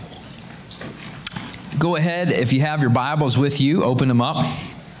Go ahead, if you have your Bibles with you, open them up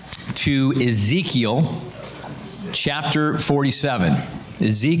to Ezekiel chapter 47.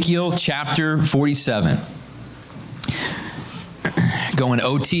 Ezekiel chapter 47. Going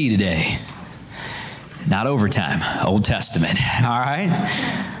OT today. Not overtime, Old Testament. All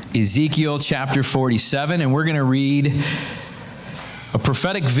right? Ezekiel chapter 47, and we're going to read a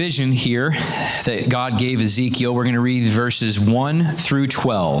prophetic vision here that God gave Ezekiel. We're going to read verses 1 through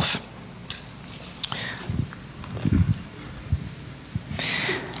 12.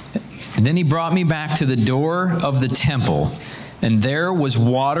 And then he brought me back to the door of the temple, and there was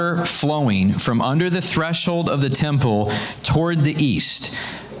water flowing from under the threshold of the temple toward the east,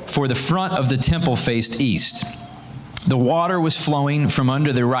 for the front of the temple faced east. The water was flowing from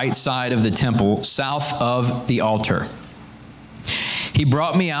under the right side of the temple, south of the altar. He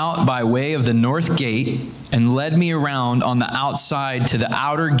brought me out by way of the north gate and led me around on the outside to the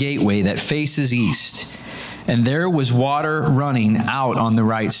outer gateway that faces east. And there was water running out on the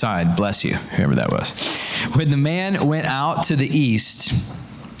right side. Bless you, whoever that was. When the man went out to the east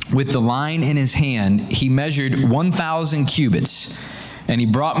with the line in his hand, he measured 1,000 cubits. And he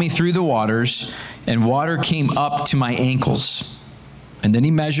brought me through the waters, and water came up to my ankles. And then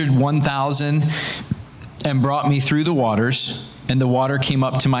he measured 1,000 and brought me through the waters, and the water came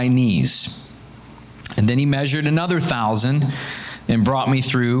up to my knees. And then he measured another 1,000 and brought me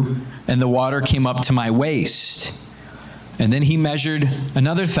through, and the water came up to my waist. And then he measured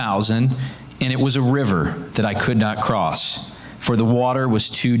another 1,000, and it was a river that I could not cross, for the water was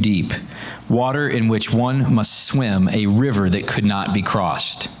too deep, water in which one must swim, a river that could not be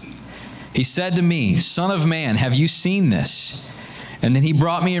crossed. He said to me, "Son of man, have you seen this?" And then he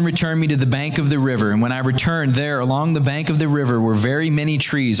brought me and returned me to the bank of the river. And when I returned, there along the bank of the river were very many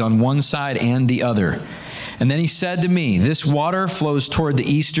trees on one side and the other. And then he said to me, "This water flows toward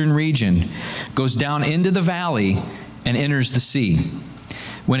the eastern region, goes down into the valley, and enters the sea.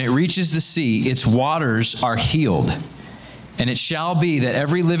 When it reaches the sea, its waters are healed. And it shall be that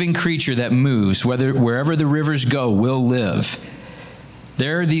every living creature that moves, wherever the rivers go, will live.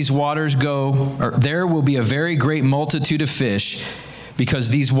 There these waters go, or there will be a very great multitude of fish, because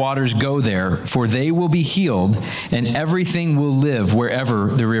these waters go there, for they will be healed, and everything will live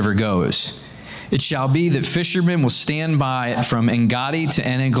wherever the river goes. It shall be that fishermen will stand by from Engadi to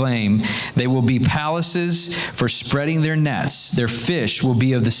Eneglaim. They will be palaces for spreading their nets. Their fish will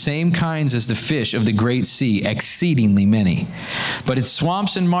be of the same kinds as the fish of the great sea, exceedingly many. But its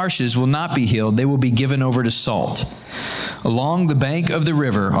swamps and marshes will not be healed. They will be given over to salt. Along the bank of the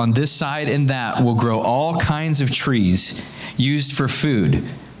river, on this side and that, will grow all kinds of trees used for food.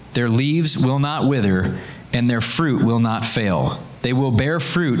 Their leaves will not wither, and their fruit will not fail. They will bear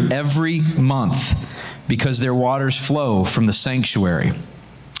fruit every month, because their waters flow from the sanctuary.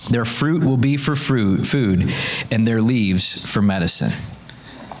 Their fruit will be for food, and their leaves for medicine."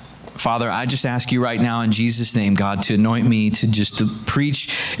 Father, I just ask you right now in Jesus' name, God, to anoint me to preach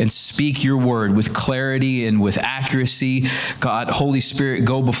and speak your word with clarity and with accuracy. God, Holy Spirit,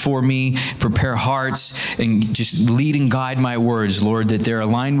 go before me, prepare hearts, and just lead and guide my words, Lord, that they're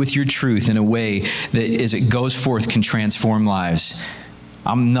aligned with your truth in a way that as it goes forth can transform lives.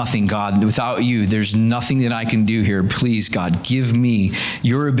 I'm nothing, God. Without you, there's nothing that I can do here. Please, God, give me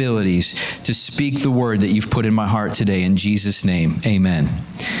your abilities to speak the word that you've put in my heart today. In Jesus' name, amen.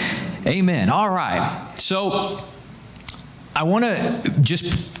 Amen. All right. So I want to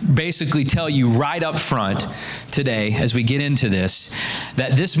just basically tell you right up front today, as we get into this,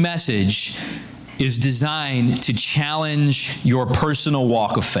 that this message is designed to challenge your personal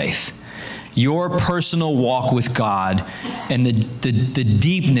walk of faith. Your personal walk with God and the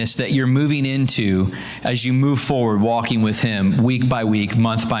deepness that you're moving into as you move forward walking with him week by week,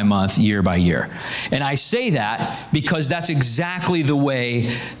 month by month, year by year. And I say that because that's exactly the way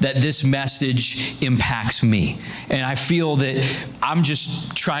that this message impacts me. And I feel that I'm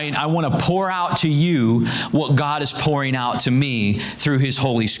just trying, I want to pour out to you what God is pouring out to me through his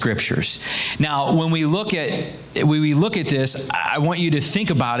holy scriptures. Now, when we look at this, I want you to think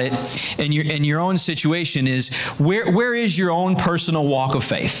about it in your own situation is where is your own personal walk of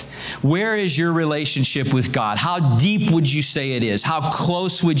faith? Where is your relationship with God? How deep would you say it is? How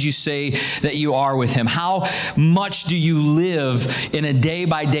close would you say that you are with him? How much do you live in a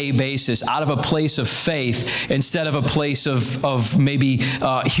day-by-day basis out of a place of faith instead of a place of maybe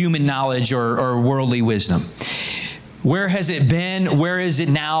human knowledge or worldly wisdom? Where has it been? Where is it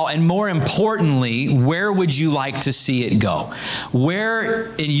now? And more importantly, where would you like to see it go?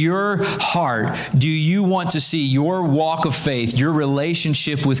 Where in your heart do you want to see your walk of faith, your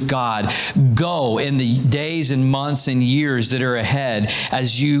relationship with God go in the days and months and years that are ahead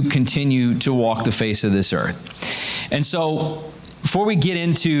as you continue to walk the face of this earth? And so, before we get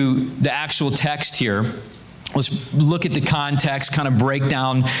into the actual text here, let's look at the context, kind of break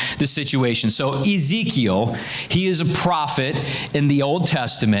down the situation. So Ezekiel, he is a prophet in the Old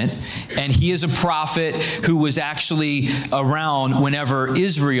Testament, and he is a prophet who was actually around whenever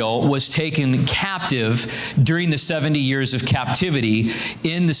Israel was taken captive during the 70 years of captivity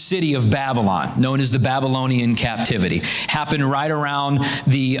in the city of Babylon, known as the Babylonian captivity. Happened right around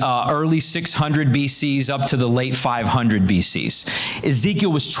the early 600 BCs up to the late 500 BCs.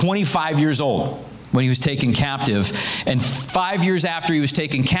 Ezekiel was 25 years old when he was taken captive. And 5 years after he was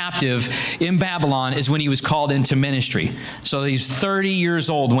taken captive in Babylon is when he was called into ministry. So he's 30 years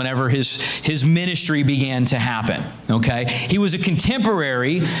old whenever his ministry began to happen, okay? He was a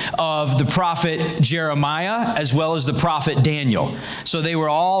contemporary of the prophet Jeremiah as well as the prophet Daniel. So they were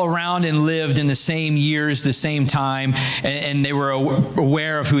all around and lived in the same years, the same time, and they were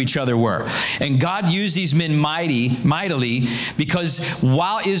aware of who each other were. And God used these men mightily because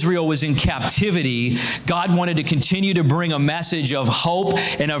while Israel was in captivity, God wanted to continue to bring a message of hope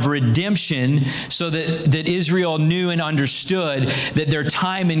and of redemption so that Israel knew and understood that their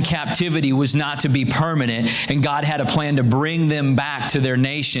time in captivity was not to be permanent, and God had a plan to bring them back to their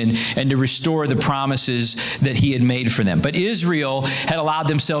nation and to restore the promises that he had made for them. But Israel had allowed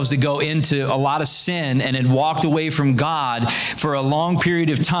themselves to go into a lot of sin and had walked away from God for a long period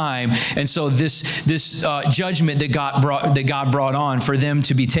of time, and so this judgment that God brought on for them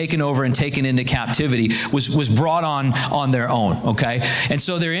to be taken over and taken into captivity was brought on their own, okay? And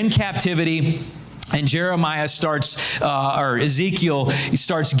so they're in captivity, and Jeremiah or Ezekiel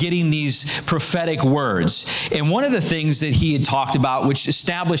starts getting these prophetic words. And one of the things that he had talked about, which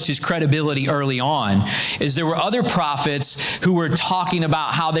established his credibility early on, is there were other prophets who were talking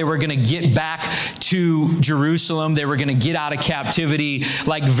about how they were going to get back to Jerusalem. They were going to get out of captivity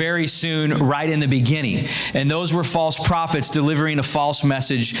like very soon, right in the beginning. And those were false prophets delivering a false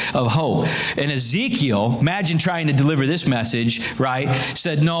message of hope. And Ezekiel, imagine trying to deliver this message, right?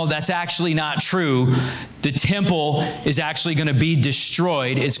 Said, no, that's actually not true. The temple is actually going to be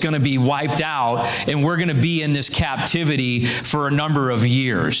destroyed. It's going to be wiped out, and we're going to be in this captivity for a number of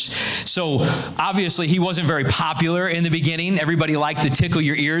years. So obviously he wasn't very popular in the beginning. Everybody liked the tickle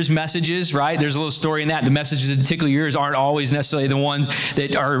your ears messages, right? There's a little story in that. The messages that tickle your ears aren't always necessarily the ones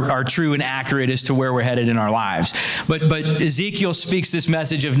that are true and accurate as to where we're headed in our lives. But Ezekiel speaks this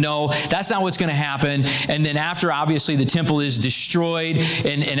message of, no, that's not what's going to happen. And then after, obviously, the temple is destroyed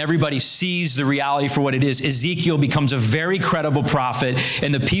and everybody sees the reality for what it is, Ezekiel becomes a very credible prophet,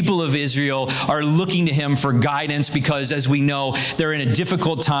 and the people of Israel are looking to him for guidance because, as we know, they're in a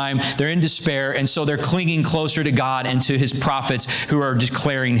difficult time, they're in despair, and so they're clinging closer to God and to his prophets who are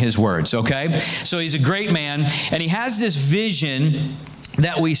declaring his words, okay? So he's a great man, and he has this vision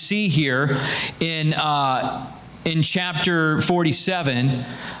that we see here in chapter 47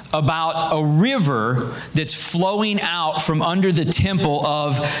 about a river that's flowing out from under the temple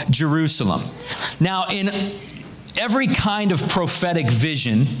of Jerusalem. Now, in every kind of prophetic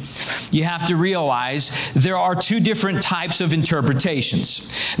vision, you have to realize there are two different types of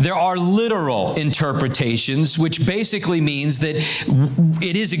interpretations. There are literal interpretations, which basically means that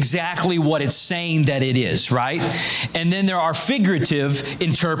it is exactly what it's saying that it is, right? And then there are figurative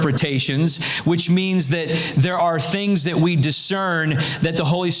interpretations, which means that there are things that we discern that the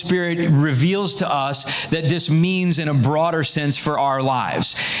Holy Spirit reveals to us that this means in a broader sense for our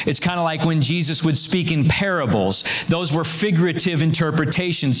lives. It's kind of like when Jesus would speak in parables. Those were figurative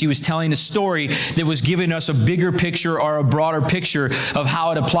interpretations. He was telling a story that was giving us a bigger picture or a broader picture of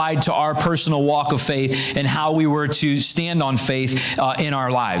how it applied to our personal walk of faith and how we were to stand on faith in our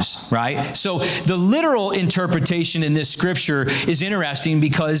lives, right? So the literal interpretation in this scripture is interesting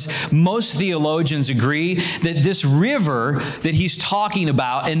because most theologians agree that this river that he's talking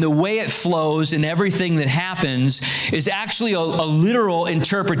about and the way it flows and everything that happens is actually a literal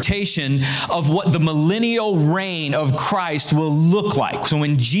interpretation of what the millennial reign of Christ will look like. So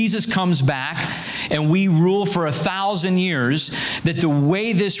when Jesus comes back and we rule for 1,000 years, that the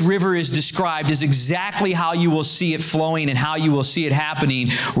way this river is described is exactly how you will see it flowing and how you will see it happening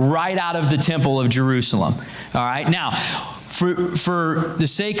right out of the temple of Jerusalem. All right. Now, for the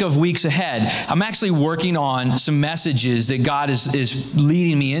sake of weeks ahead, I'm actually working on some messages that God is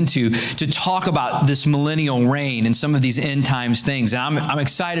leading me into to talk about this millennial reign and some of these end times things. And I'm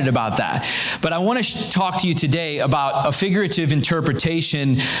excited about that. But I want to talk to you today about a figurative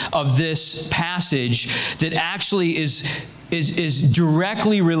interpretation of this passage that actually is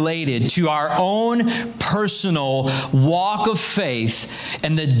directly related to our own personal walk of faith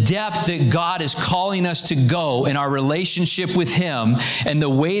and the depth that God is calling us to go in our relationship with Him and the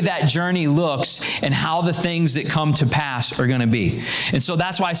way that journey looks and how the things that come to pass are going to be. And so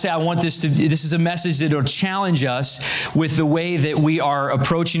that's why I say I want this is a message that will challenge us with the way that we are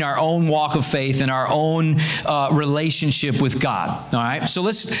approaching our own walk of faith and our own relationship with God. All right? So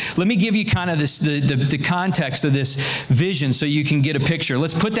let me give you kind of the context of this vision so you can get a picture.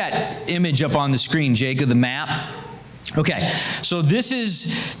 Let's put that image up on the screen, Jake, of the map. Okay, so this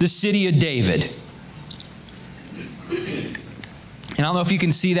is the city of David. And I don't know if you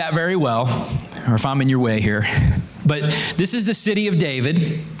can see that very well, or if I'm in your way here, but this is the city of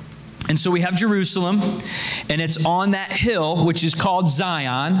David. And so we have Jerusalem, and it's on that hill, which is called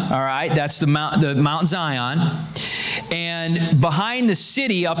Zion. All right, that's the Mount Zion. And behind the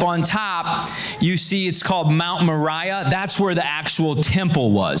city, up on top, you see it's called Mount Moriah. That's where the actual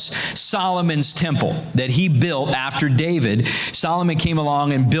temple was, Solomon's temple that he built after David. Solomon came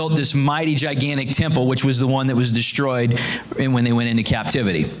along and built this mighty, gigantic temple, which was the one that was destroyed when they went into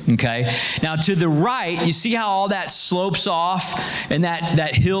captivity. Okay. Now to the right, you see how all that slopes off, and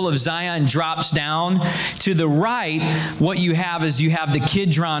that hill of Zion drops down. To the right, what you have is you have the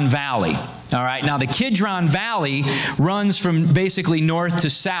Kidron Valley. All right, now the Kidron Valley runs from basically north to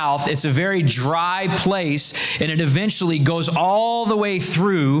south. It's a very dry place, and it eventually goes all the way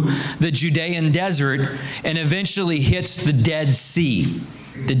through the Judean desert and eventually hits the Dead Sea.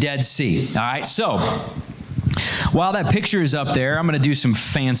 The Dead Sea. All right, so while that picture is up there, I'm going to do some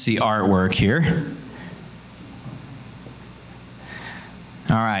fancy artwork here.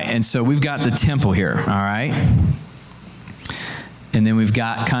 All right, and so we've got the temple here, all right? And then we've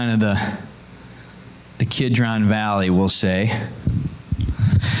got kind of the Kidron Valley, we'll say.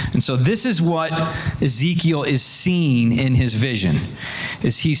 And so this is what Ezekiel is seeing in his vision.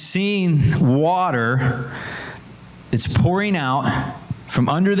 Is he's seeing water that's pouring out from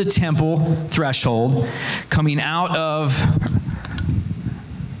under the temple threshold, coming out of,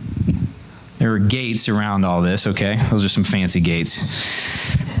 there are gates around all this, okay? Those are some fancy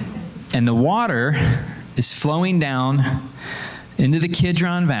gates. And the water is flowing down into the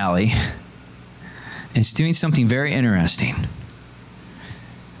Kidron Valley. And it's doing something very interesting.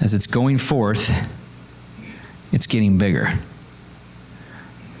 As it's going forth, it's getting bigger.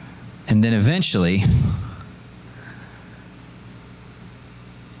 And then eventually,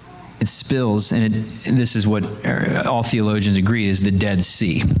 it spills, and this is what all theologians agree is the Dead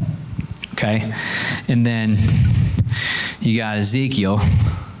Sea. Okay? And then you got Ezekiel.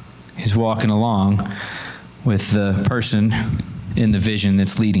 He's walking along with the person in the vision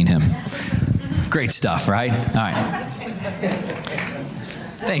that's leading him. Great stuff, right? All right.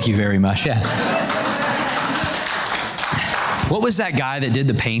 Thank you very much. Yeah. What was that guy that did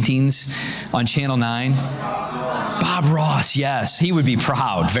the paintings on Channel 9? Bob Ross, yes. He would be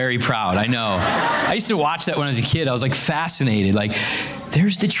proud, very proud, I know. I used to watch that when I was a kid. I was like fascinated. Like,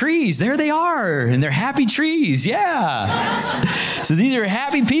 there's the trees. There they are. And they're happy trees. Yeah. So these are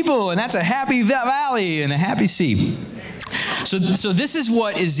happy people, and that's a happy valley and a happy sea. So this is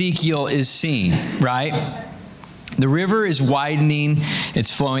what Ezekiel is seeing, right? The river is widening, it's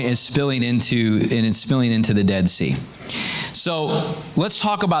flowing, it's spilling into the Dead Sea. So let's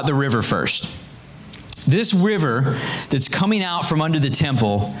talk about the river first. This river that's coming out from under the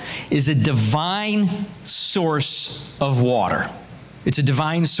temple is a divine source of water. It's a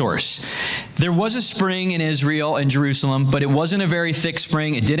divine source. There was a spring in Israel and Jerusalem, but it wasn't a very thick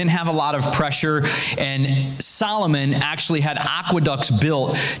spring. It didn't have a lot of pressure. And Solomon actually had aqueducts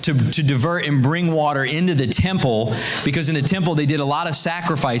built to divert and bring water into the temple, because in the temple they did a lot of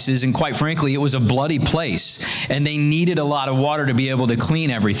sacrifices, and quite frankly, it was a bloody place. And they needed a lot of water to be able to clean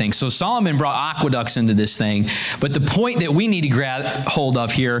everything. So Solomon brought aqueducts into this thing. But the point that we need to grab hold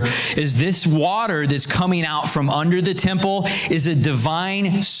of here is this water that's coming out from under the temple is a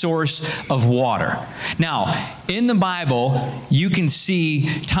divine source of water. Now, in the Bible, you can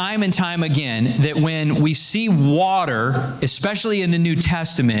see time and time again that when we see water, especially in the New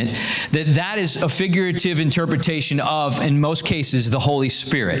Testament, that is a figurative interpretation of, in most cases, the Holy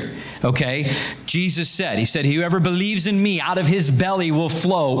Spirit. Okay? Jesus said, he said, whoever believes in me, out of his belly will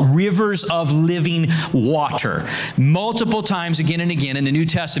flow rivers of living water. Multiple times again and again in the New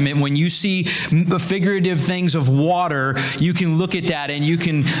Testament, when you see figurative things of water, you can look at that and you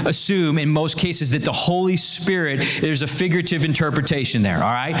can assume in most cases that the Holy Spirit, there's a figurative interpretation there,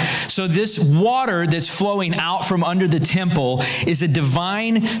 all right? So this water that's flowing out from under the temple is a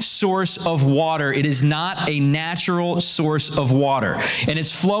divine source of water. It is not a natural source of water. And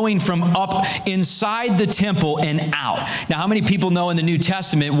it's flowing from up inside the temple and out. Now, how many people know in the New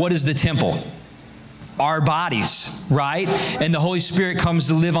Testament, what is the temple? Our bodies, right? And the Holy Spirit comes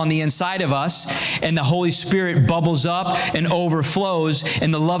to live on the inside of us, and the Holy Spirit bubbles up and overflows,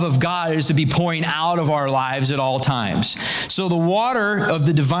 and the love of God is to be pouring out of our lives at all times. So the water of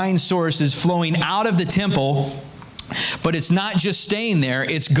the divine source is flowing out of the temple, but it's not just staying there,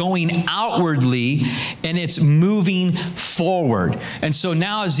 it's going outwardly and it's moving forward. And so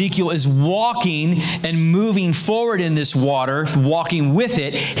now Ezekiel is walking and moving forward in this water, walking with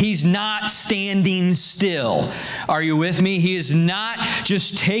it. He's not standing still. Are you with me? He is not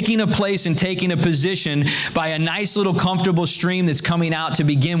just taking a place and taking a position by a nice little comfortable stream that's coming out to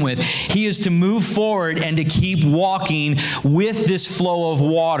begin with. He is to move forward and to keep walking with this flow of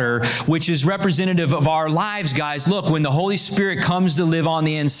water, which is representative of our lives, guys. Look, when the Holy Spirit comes to live on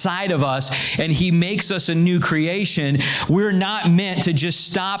the inside of us and he makes us a new creation, we're not meant to just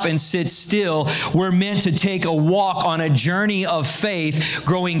stop and sit still. We're meant to take a walk on a journey of faith,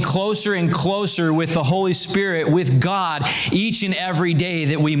 growing closer and closer with the Holy Spirit, with God, each and every day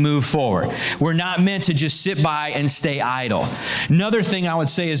that we move forward. We're not meant to just sit by and stay idle. Another thing I would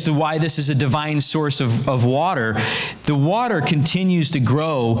say as to why this is a divine source of water, the water continues to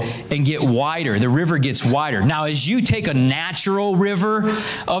grow and get wider. The river gets wider. Now, as you take a natural river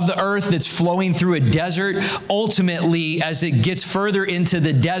of the earth that's flowing through a desert, ultimately, as it gets further into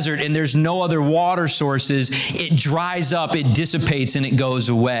the desert and there's no other water sources, it dries up, it dissipates, and it goes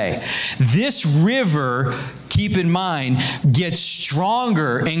away. This river, keep in mind, gets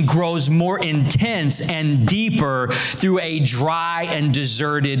stronger and grows more intense and deeper through a dry and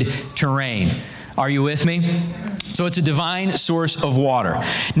deserted terrain. Are you with me? So it's a divine source of water.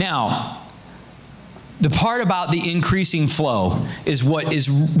 Now, the part about the increasing flow is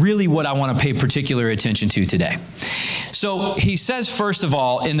really what I want to pay particular attention to today. So he says, first of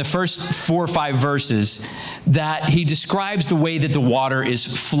all, in the first 4 or 5 verses, that he describes the way that the water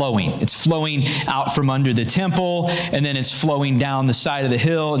is flowing. It's flowing out from under the temple, and then it's flowing down the side of the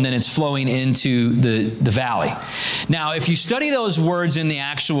hill, and then it's flowing into the valley. Now, if you study those words in the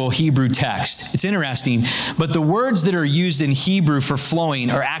actual Hebrew text, it's interesting, but the words that are used in Hebrew for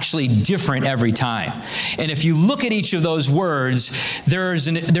flowing are actually different every time. And if you look at each of those words, there's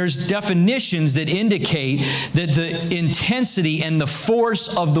definitions that indicate that the intensity and the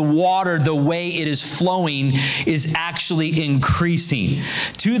force of the water, the way it is flowing, is actually increasing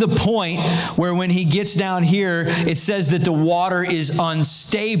to the point where when he gets down here, it says that the water is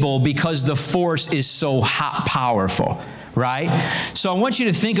unstable because the force is so powerful. Right? So I want you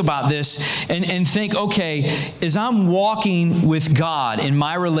to think about this and think, okay, as I'm walking with God in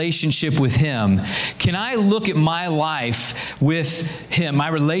my relationship with Him, can I look at my life with Him, my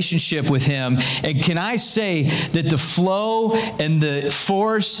relationship with Him, and can I say that the flow and the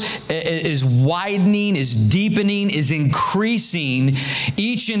force is widening, is deepening, is increasing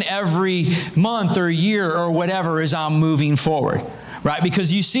each and every month or year or whatever as I'm moving forward? Right?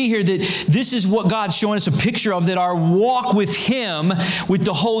 Because you see here that this is what God's showing us a picture of, that our walk with Him, with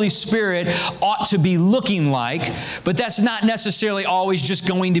the Holy Spirit, ought to be looking like. But that's not necessarily always just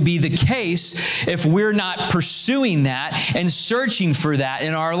going to be the case if we're not pursuing that and searching for that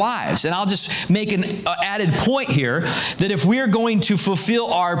in our lives. And I'll just make an added point here, that if we're going to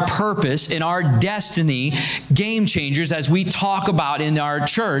fulfill our purpose and our destiny, game changers, as we talk about in our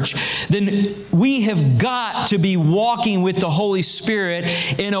church, then we have got to be walking with the Holy Spirit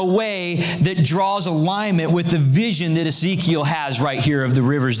in a way that draws alignment with the vision that Ezekiel has right here of the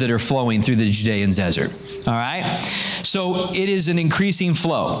rivers that are flowing through the Judean desert. All right? So it is an increasing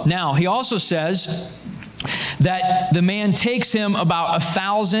flow. Now, he also says that the man takes him about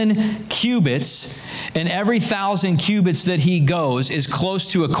 1,000 cubits, and every 1,000 cubits that he goes is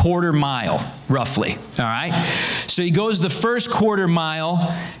close to a quarter mile, roughly. All right? So he goes the first quarter mile,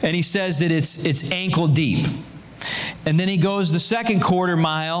 and he says that it's ankle deep. And then he goes the second quarter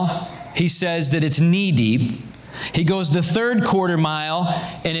mile, he says that it's knee deep. He goes the third quarter mile,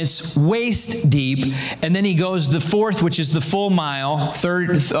 and it's waist deep. And then he goes the fourth, which is the full mile,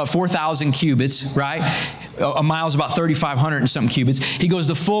 4,000 cubits, right? A mile is about 3,500 and something cubits. He goes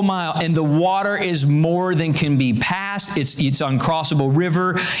the full mile, and the water is more than can be passed. It's uncrossable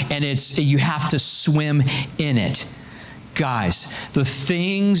river, and you have to swim in it. Guys, the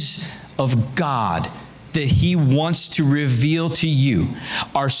things of God that he wants to reveal to you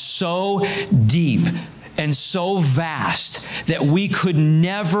are so deep and so vast that we could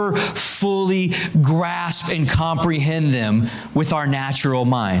never fully grasp and comprehend them with our natural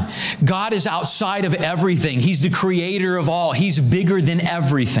mind. God is outside of everything. He's the creator of all. He's bigger than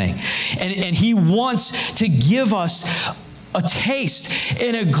everything. And he wants to give us a taste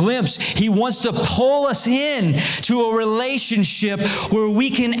and a glimpse. He wants to pull us in to a relationship where we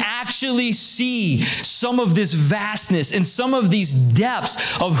can actually see some of this vastness and some of these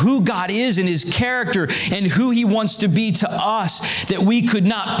depths of who God is and his character and who he wants to be to us that we could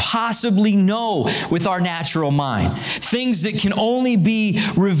not possibly know with our natural mind. Things that can only be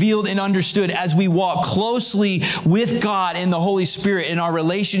revealed and understood as we walk closely with God and the Holy Spirit in our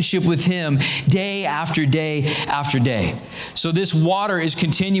relationship with him day after day after day. So this water is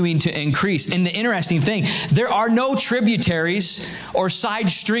continuing to increase. And the interesting thing, there are no tributaries or side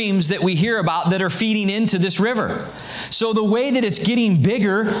streams that we hear about that are feeding into this river. So the way that it's getting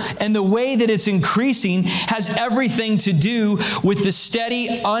bigger and the way that it's increasing has everything to do with the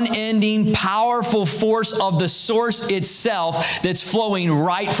steady, unending, powerful force of the source itself that's flowing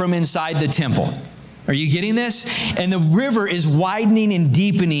right from inside the temple. Are you getting this? And the river is widening and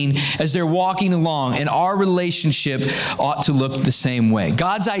deepening as they're walking along, and our relationship ought to look the same way.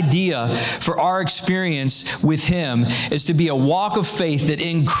 God's idea for our experience with him is to be a walk of faith that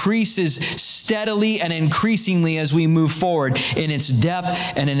increases steadily and increasingly as we move forward in its depth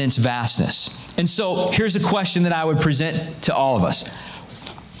and in its vastness. And so here's a question that I would present to all of us.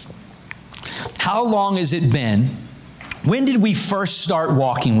 How long has it been? When did we first start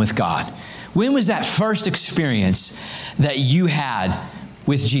walking with God? When was that first experience that you had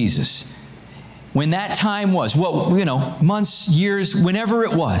with Jesus? When that time was, months, years, whenever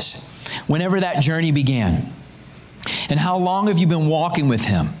it was, whenever that journey began. And how long have you been walking with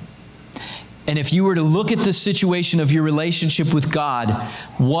him? And if you were to look at the situation of your relationship with God,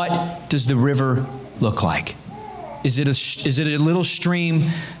 what does the river look like? Is it a little stream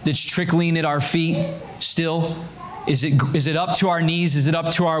that's trickling at our feet still? Is it up to our knees? Is it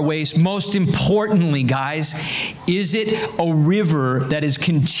up to our waist? Most importantly, guys, is it a river that is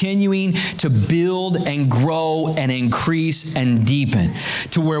continuing to build and grow and increase and deepen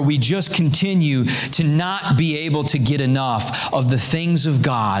to where we just continue to not be able to get enough of the things of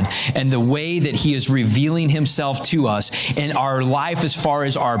God and the way that he is revealing himself to us, and our life as far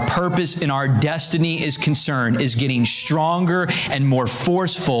as our purpose and our destiny is concerned is getting stronger and more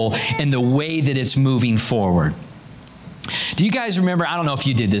forceful in the way that it's moving forward. Do you guys remember, I don't know if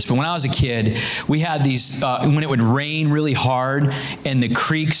you did this, but when I was a kid, we had these, when it would rain really hard and the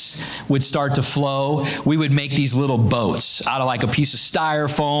creeks would start to flow, we would make these little boats out of like a piece of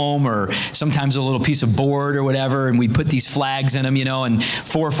styrofoam or sometimes a little piece of board or whatever, and we'd put these flags in them, and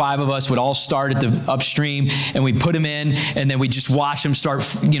 4 or 5 of us would all start at the upstream, and we'd put them in, and then we'd just watch them start,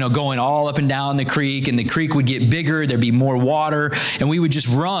 going all up and down the creek, and the creek would get bigger, there'd be more water, and we would just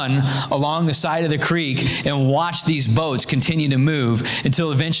run along the side of the creek and watch these boats continue to move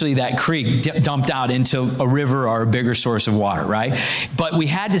until eventually that creek dumped out into a river or a bigger source of water, right? But we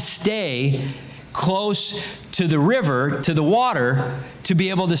had to stay close to the river, to the water, to be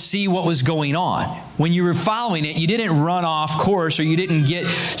able to see what was going on. When you were following it, you didn't run off course or you didn't get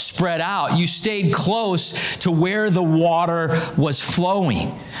spread out. You stayed close to where the water was flowing.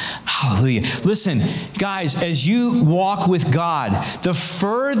 Hallelujah. Listen, guys, as you walk with God, the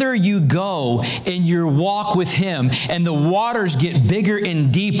further you go in your walk with him and the waters get bigger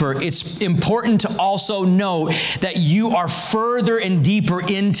and deeper, it's important to also note that you are further and deeper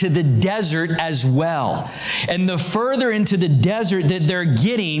into the desert as well. And the further into the desert that they're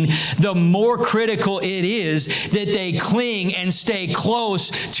getting, the more critical it is that they cling and stay close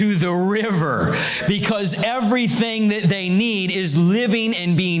to the river, because everything that they need is living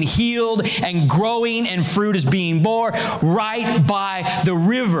and being healed and growing, and fruit is being borne right by the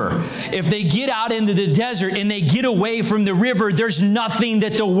river. If they get out into the desert and they get away from the river, there's nothing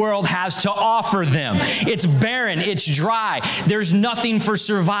that the world has to offer them. It's barren, it's dry, there's nothing for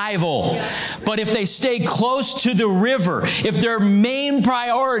survival. But if they stay close to the river, if their main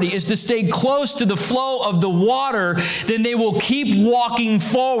priority is to stay close to the flow of the water, then they will keep walking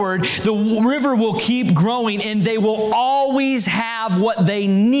forward, the river will keep growing, and they will always have what they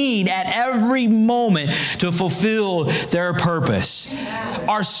need need at every moment to fulfill their purpose.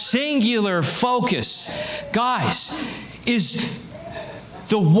 Our singular focus, guys, is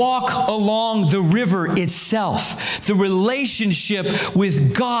the walk along the river itself, the relationship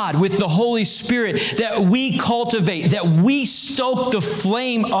with God, with the Holy Spirit that we cultivate, that we stoke the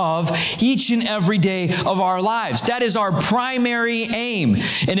flame of each and every day of our lives. That is our primary aim.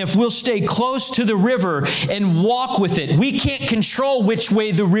 And if we'll stay close to the river and walk with it, we can't control which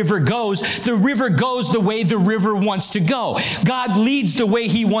way the river goes. The river goes the way the river wants to go. God leads the way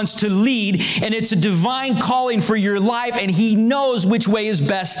He wants to lead, and it's a divine calling for your life, and He knows which way is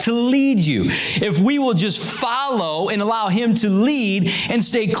best to lead you. If we will just follow and allow Him to lead and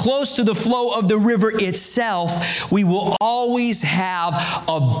stay close to the flow of the river itself, we will always have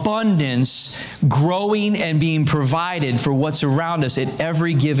abundance growing and being provided for what's around us at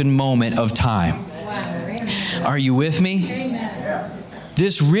every given moment of time. Are you with me? Amen.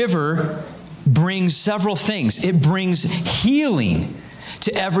 This river brings several things. It brings healing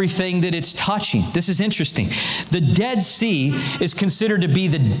to everything that it's touching. This is interesting. The Dead Sea is considered to be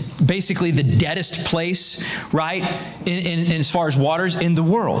basically the deadest place, right, in as far as waters in the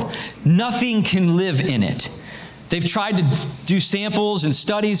world. Nothing can live in it. They've tried to do samples and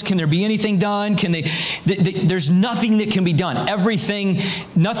studies. Can there be anything done? There's nothing that can be done.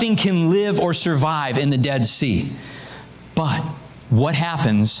 Nothing can live or survive in the Dead Sea. But what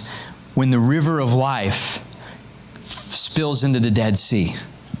happens when the river of life spills into the Dead Sea?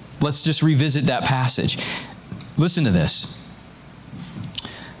 Let's just revisit that passage. Listen to this.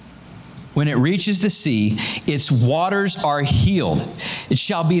 When it reaches the sea, its waters are healed. It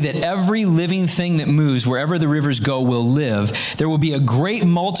shall be that every living thing that moves wherever the rivers go will live. There will be a great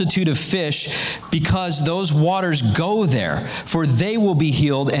multitude of fish because those waters go there, for they will be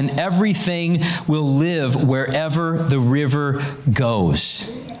healed, and everything will live wherever the river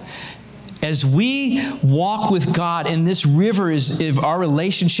goes. As we walk with God, and this river if our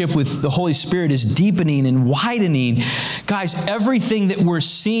relationship with the Holy Spirit is deepening and widening, guys, everything that we're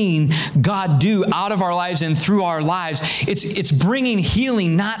seeing God do out of our lives and through our lives, it's bringing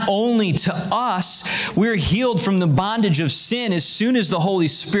healing not only to us. We're healed from the bondage of sin as soon as the Holy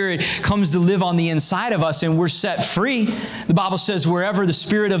Spirit comes to live on the inside of us and we're set free. The Bible says wherever the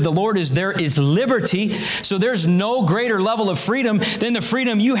Spirit of the Lord is, there is liberty. So there's no greater level of freedom than the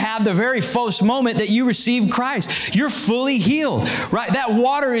freedom you have the very first moment that you receive Christ. You're fully healed, right? That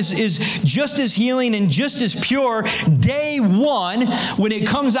water is just as healing and just as pure day one when it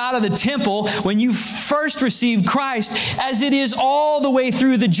comes out of the temple, when you first receive Christ, as it is all the way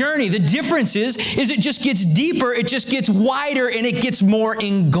through the journey. The difference is it just gets deeper, it just gets wider, and it gets more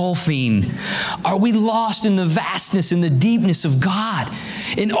engulfing. Are we lost in the vastness and the deepness of God,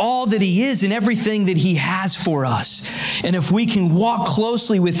 in all that He is and everything that He has for us? And if we can walk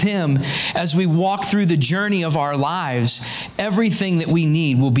closely with Him as we walk through the journey of our lives, everything that we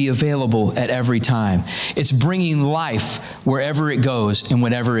need will be available at every time. It's bringing life wherever it goes and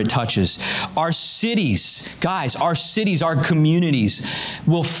whatever it touches. Our cities, guys, our communities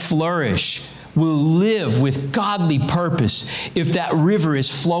will flourish, will live with godly purpose if that river is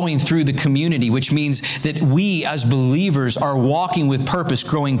flowing through the community, which means that we as believers are walking with purpose,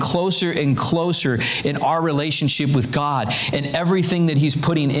 growing closer and closer in our relationship with God. And everything that He's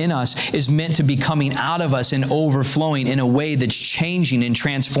putting in us is meant to be coming out of us and overflowing in a way that's changing and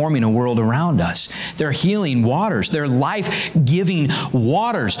transforming a world around us. They're healing waters. They're life-giving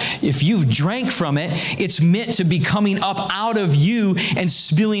waters. If you've drank from it, it's meant to be coming up out of you and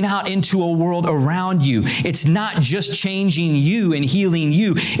spilling out into a world around you. It's not just changing you and healing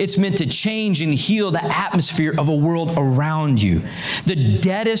you. It's meant to change and heal the atmosphere of a world around you. The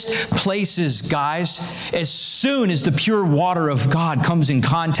deadest places, guys, as soon as the pure water of God comes in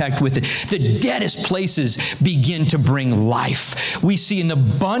contact with it, the deadest places begin to bring life. We see an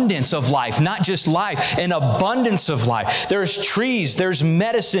abundance of life, not just life, an abundance of life. There's trees, there's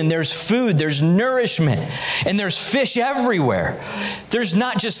medicine, there's food, there's nourishment, and there's fish everywhere. There's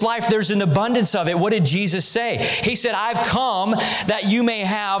not just life, there's an abundance of it. What did Jesus say? He said, I've come that you may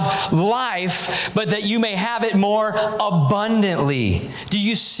have life, but that you may have it more abundantly. Do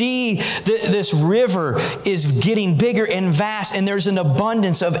you see this river is getting bigger and vast, and there's an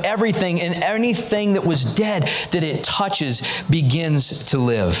abundance of everything, and anything that was dead that it touches begins to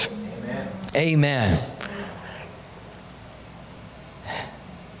live. Amen.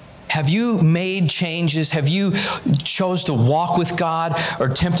 Have you made changes? Have you chose to walk with God or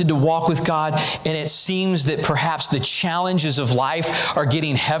tempted to walk with God, and it seems that perhaps the challenges of life are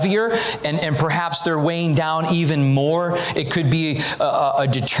getting heavier and perhaps they're weighing down even more? It could be a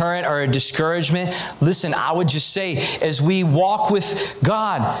deterrent or a discouragement. Listen, I would just say, as we walk with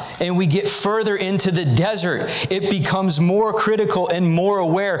God and we get further into the desert, it becomes more critical and more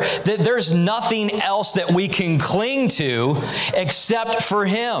aware that there's nothing else that we can cling to except for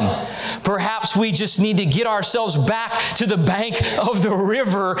Him. Perhaps we just need to get ourselves back to the bank of the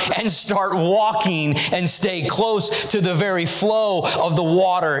river and start walking and stay close to the very flow of the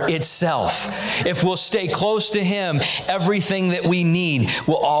water itself. If we'll stay close to Him, everything that we need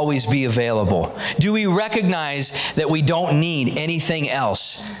will always be available. Do we recognize that we don't need anything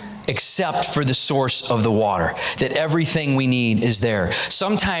else except for the source of the water, that everything we need is there?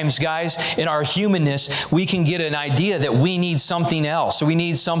 Sometimes, guys, in our humanness, we can get an idea that we need something else, we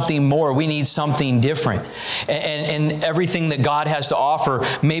need something more, we need something different. And everything that God has to offer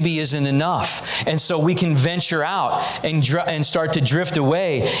maybe isn't enough. And so we can venture out and start to drift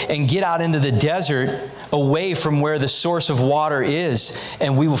away and get out into the desert away from where the source of water is,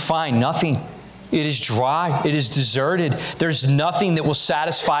 and we will find nothing. It is dry. It is deserted. There's nothing that will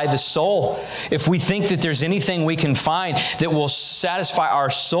satisfy the soul. If we think that there's anything we can find that will satisfy our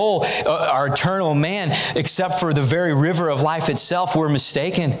soul, our eternal man, except for the very river of life itself, we're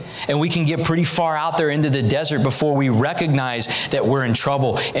mistaken. And we can get pretty far out there into the desert before we recognize that we're in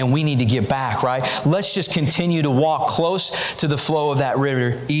trouble and we need to get back, right? Let's just continue to walk close to the flow of that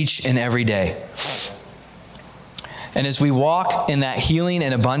river each and every day. And as we walk in that healing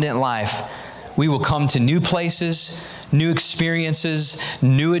and abundant life, we will come to new places, new experiences,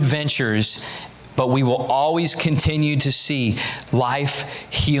 new adventures, but we will always continue to see life,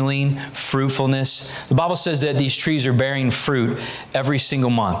 healing, fruitfulness. The Bible says that these trees are bearing fruit every single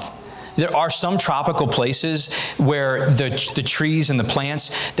month. There are some tropical places where the trees and the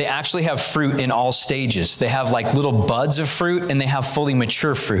plants, they actually have fruit in all stages. They have like little buds of fruit and they have fully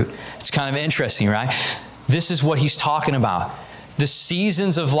mature fruit. It's kind of interesting, right? This is what he's talking about. The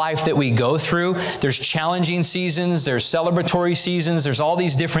seasons of life that we go through, there's challenging seasons, there's celebratory seasons, there's all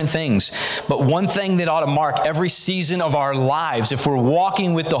these different things. But one thing that ought to mark every season of our lives, if we're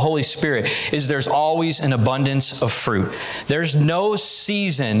walking with the Holy Spirit, is there's always an abundance of fruit. There's no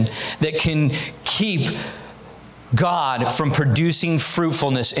season that can keep God from producing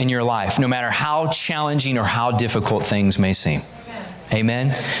fruitfulness in your life, no matter how challenging or how difficult things may seem.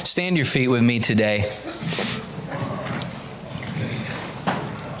 Amen? Stand to your feet with me today.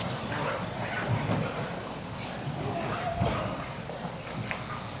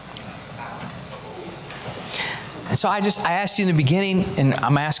 And so I asked you in the beginning, and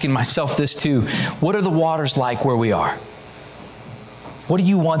I'm asking myself this too, what are the waters like where we are? What do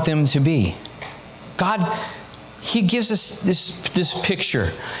you want them to be? God, He gives us this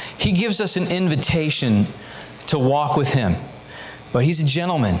picture. He gives us an invitation to walk with Him. But He's a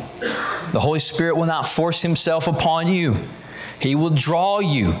gentleman. The Holy Spirit will not force Himself upon you. He will draw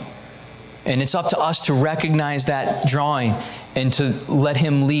you. And it's up to us to recognize that drawing and to let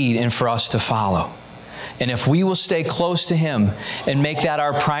Him lead and for us to follow. And if we will stay close to Him and make that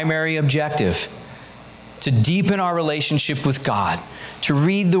our primary objective, to deepen our relationship with God, to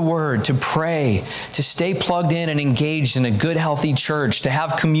read the Word, to pray, to stay plugged in and engaged in a good, healthy church, to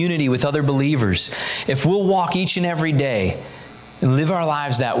have community with other believers, if we'll walk each and every day and live our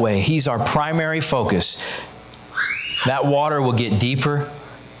lives that way, He's our primary focus, that water will get deeper,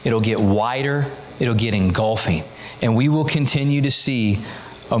 it'll get wider, it'll get engulfing, and we will continue to see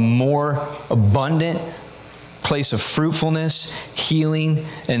a more abundant place of fruitfulness, healing,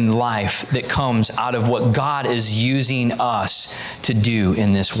 and life that comes out of what God is using us to do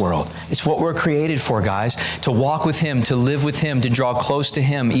in this world. It's what we're created for, guys, to walk with Him, to live with Him, to draw close to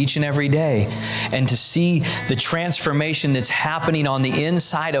Him each and every day, and to see the transformation that's happening on the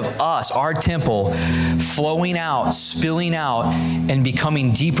inside of us, our temple, flowing out, spilling out, and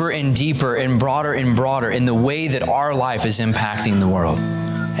becoming deeper and deeper and broader in the way that our life is impacting the world.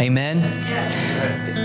 Amen?